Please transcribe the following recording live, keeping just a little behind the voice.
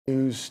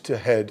Continues to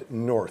head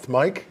north.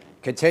 Mike?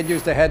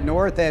 Continues to head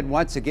north, and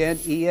once again,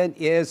 Ian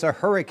is a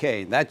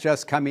hurricane. That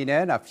just coming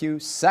in a few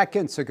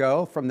seconds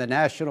ago from the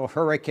National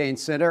Hurricane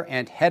Center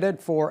and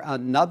headed for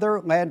another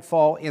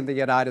landfall in the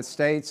United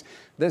States,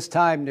 this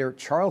time near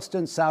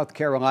Charleston, South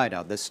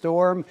Carolina. The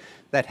storm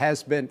that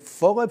has been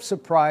full of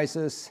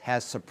surprises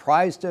has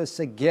surprised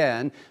us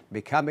again,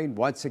 becoming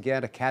once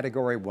again a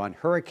Category 1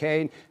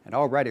 hurricane. And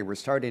already we're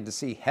starting to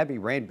see heavy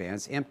rain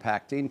bands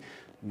impacting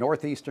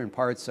northeastern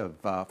parts of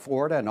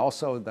Florida and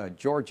also the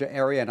Georgia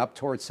area and up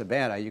towards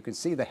Savannah. You can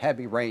see the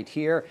heavy rain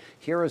here.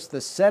 Here is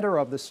the center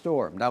of the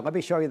storm. Now let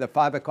me show you the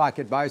 5 o'clock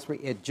advisory.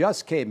 It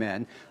just came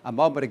in a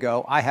moment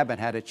ago. I haven't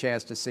had a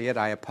chance to see it.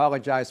 I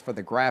apologize for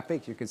the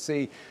graphic. You can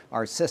see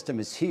our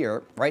system is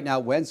here. Right now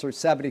winds are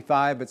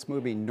 75. It's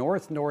moving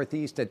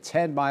north-northeast at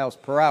 10 miles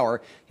per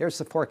hour. Here's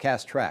the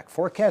forecast track.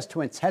 Forecast to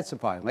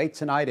intensify late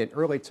tonight and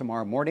early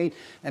tomorrow morning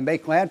and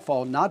make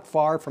landfall not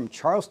far from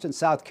Charleston,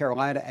 South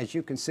Carolina, as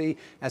you can see,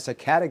 as a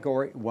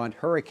Category 1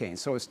 hurricane.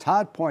 So as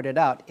Todd pointed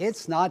out,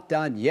 it's not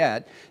done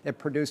yet. It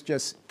produced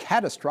just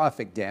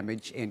catastrophic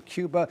damage in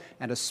Cuba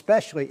and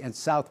especially in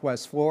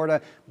southwest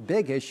Florida.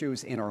 Big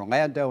issues in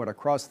Orlando and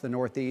across the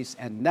Northeast.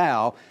 And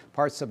now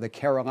parts of the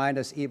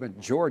Carolinas, even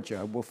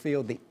Georgia, will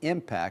feel the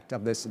impact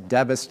of this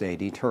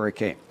devastating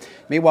hurricane.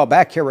 Meanwhile,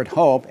 back here at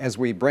home, as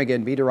we bring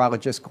in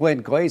meteorologist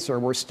Glenn Glazer,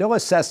 we're still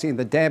assessing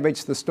the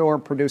damage the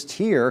storm produced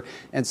here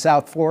in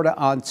South Florida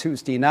on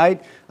Tuesday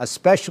night,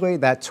 especially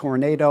that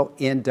tornado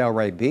in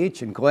Delray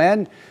Beach. And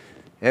Glenn,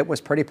 it was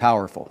pretty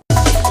powerful.